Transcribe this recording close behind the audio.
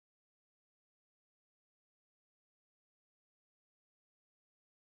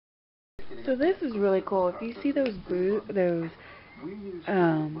So this is really cool. If you see the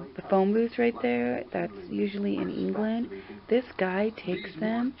phone booths right there, that's usually in England. This guy takes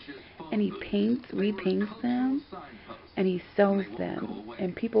them and he repaints them, and he sells them.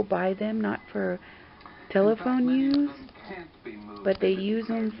 And people buy them not for telephone use, but they use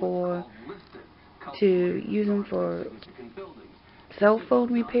them for cell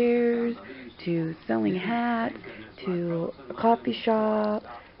phone repairs, to selling hats, to a coffee shop,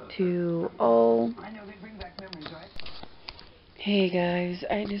 to all. Hey guys,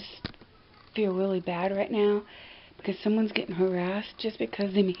 I just feel really bad right now because someone's getting harassed just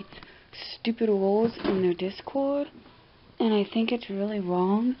because they made stupid rules in their Discord, and I think it's really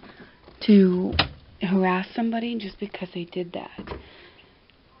wrong to harass somebody just because they did that.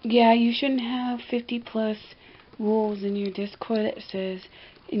 Yeah, you shouldn't have 50 plus rules in your Discord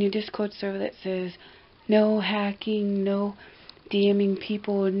server that says no hacking, no DMing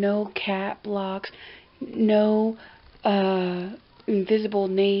people, no cat blocks, no invisible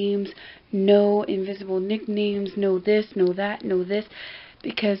names, no invisible nicknames, no this, no that, no this,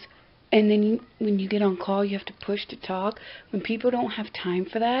 because, and then when you get on call, you have to push to talk. When people don't have time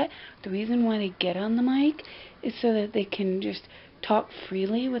for that, the reason why they get on the mic is so that they can just talk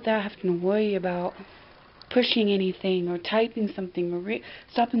freely without having to worry about pushing anything or typing something or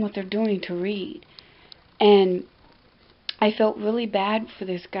stopping what they're doing to read. And I felt really bad for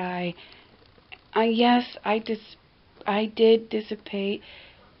this guy. Yes, I did dissipate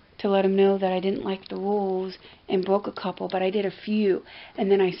to let him know that I didn't like the rules and broke a couple, but I did a few,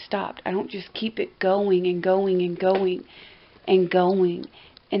 and then I stopped. I don't just keep it going and going and going and going.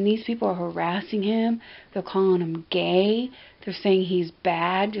 And these people are harassing him. They're calling him gay. They're saying he's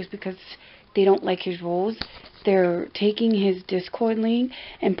bad just because they don't like his rules. They're taking his Discord link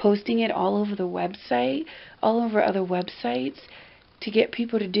and posting it all over the website, all over other websites, to get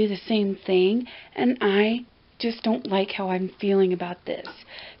people to do the same thing. And I just don't like how I'm feeling about this,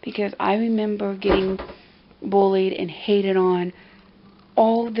 because I remember getting bullied and hated on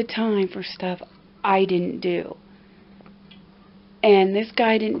all the time for stuff I didn't do. And this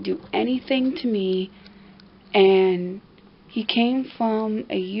guy didn't do anything to me, and he came from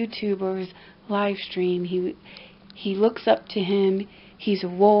a YouTuber's live stream. He looks up to him. He's a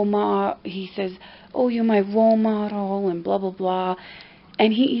role model. He says, "Oh, you're my role model," and blah, blah, blah.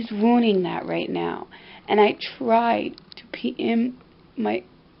 And he's ruining that right now. And I tried to PM my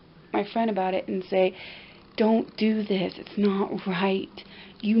friend about it and say, don't do this. It's not right.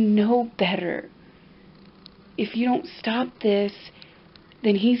 You know better. If you don't stop this,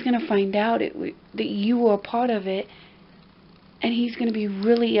 then he's going to find out that you were a part of it, and he's going to be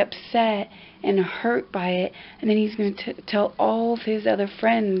really upset and hurt by it, and then he's going to tell all of his other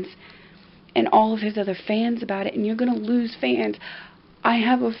friends and all of his other fans about it, and you're going to lose fans. I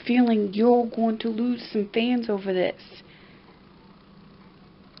have a feeling you're going to lose some fans over this.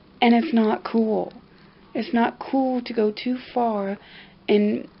 And it's not cool. It's not cool to go too far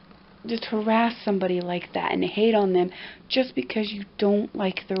and just harass somebody like that and hate on them just because you don't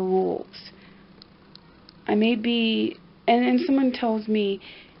like their rules. I may be, and someone tells me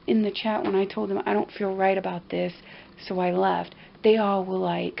in the chat when I told them I don't feel right about this, so I left, they all were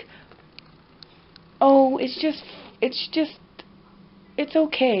like, oh, it's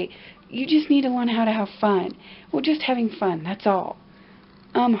okay. You just need to learn how to have fun. We're just having fun, that's all.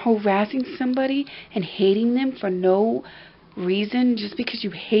 Harassing somebody and hating them for no reason just because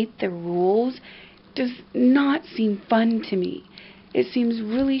you hate their rules does not seem fun to me. It seems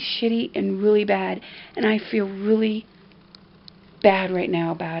really shitty and really bad, and I feel really bad right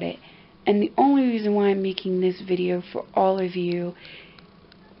now about it. And the only reason why I'm making this video for all of you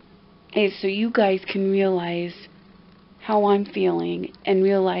is so you guys can realize how I'm feeling and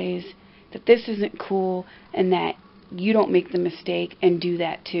realize that this isn't cool and that you don't make the mistake and do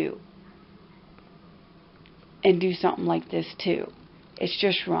that too. And do something like this too. It's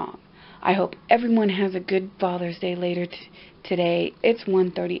just wrong. I hope everyone has a good Father's Day later today. It's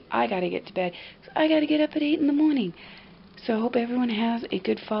 1:30. I gotta get to bed. So I gotta get up at 8 in the morning. So I hope everyone has a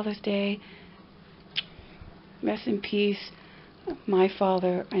good Father's Day. Rest in peace. My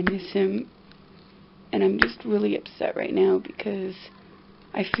father, I miss him. And I'm just really upset right now because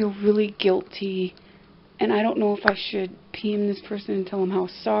I feel really guilty. And I don't know if I should PM this person and tell them how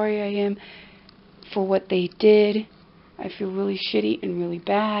sorry I am for what they did. I feel really shitty and really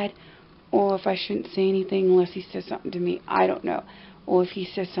bad. Or if I shouldn't say anything unless he says something to me. I don't know. Or if he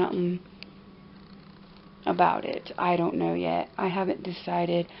says something about it. I don't know yet. I haven't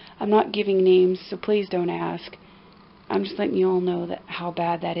decided. I'm not giving names, so please don't ask. I'm just letting you all know that how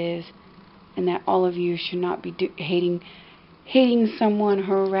bad that is. And that all of you should not be hating hating someone,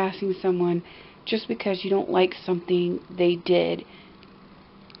 harassing someone just because you don't like something they did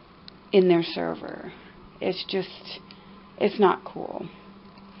in their server. It's just, it's not cool.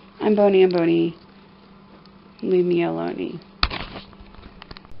 I'm Boney. Leave me alone.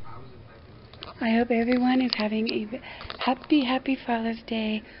 I hope everyone is having a happy Father's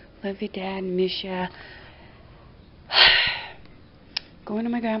Day. Love your dad, miss ya. Going to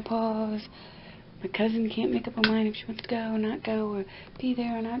my grandpa's. My cousin can't make up her mind if she wants to go or not go, or be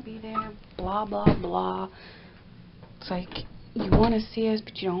there or not be there. Blah, blah, blah. It's like, you want to see us,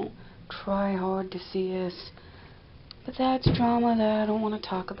 but you don't try hard to see us. But that's drama that I don't want to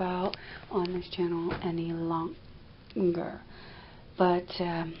talk about on this channel any longer. But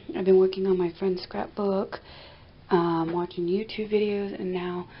I've been working on my friend's scrapbook, watching YouTube videos, and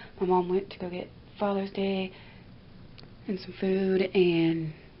now my mom went to go get Father's Day and some food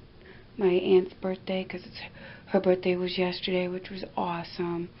and my aunt's birthday, because her birthday was yesterday, which was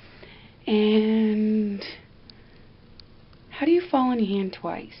awesome. And how do you fall on your hand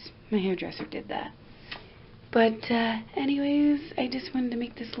twice? My hairdresser did that. But anyways, I just wanted to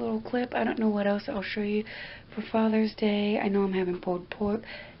make this little clip. I don't know what else I'll show you for Father's Day. I know I'm having pulled pork,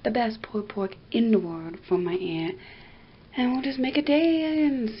 the best pulled pork in the world, from my aunt. And we'll just make a day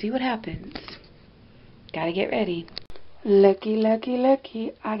and see what happens. Gotta get ready. Lucky,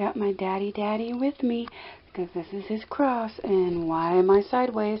 I got my daddy with me, because this is his cross. And why am I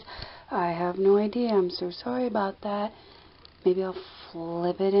sideways? I have no idea. I'm so sorry about that. Maybe I'll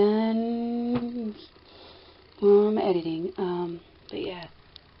flip it in. Well, I'm editing. But yeah,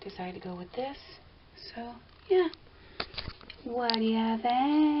 decided to go with this. So yeah. What do you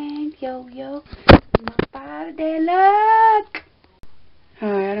think? Yo, my Father's Day look.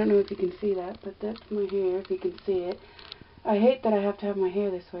 Hi, I don't know if you can see that, but that's my hair, if you can see it. I hate that I have to have my hair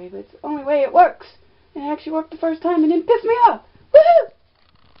this way, but it's the only way it works. And it actually worked the first time and didn't piss me off. Woohoo!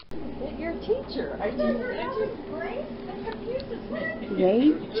 Your teacher. I do. That confuses me.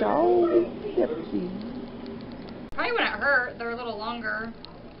 Rachel. Probably wouldn't hurt. They're a little longer.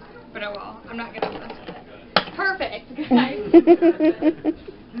 But oh well. I'm not going to mess with it. Perfect, guys.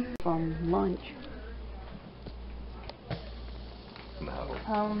 From lunch.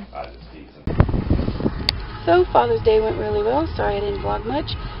 So Father's Day went really well. Sorry I didn't vlog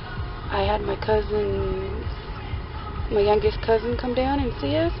much. I had my youngest cousin come down and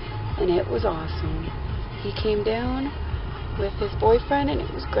see us, and it was awesome. He came down with his boyfriend, and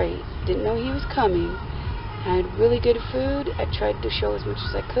it was great. Didn't know he was coming. Had really good food. I tried to show as much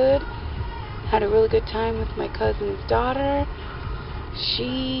as I could. Had a really good time with my cousin's daughter.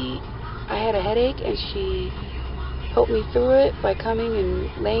 I had a headache, and she helped me through it by coming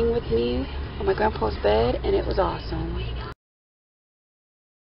and laying with me on my grandpa's bed, and it was awesome.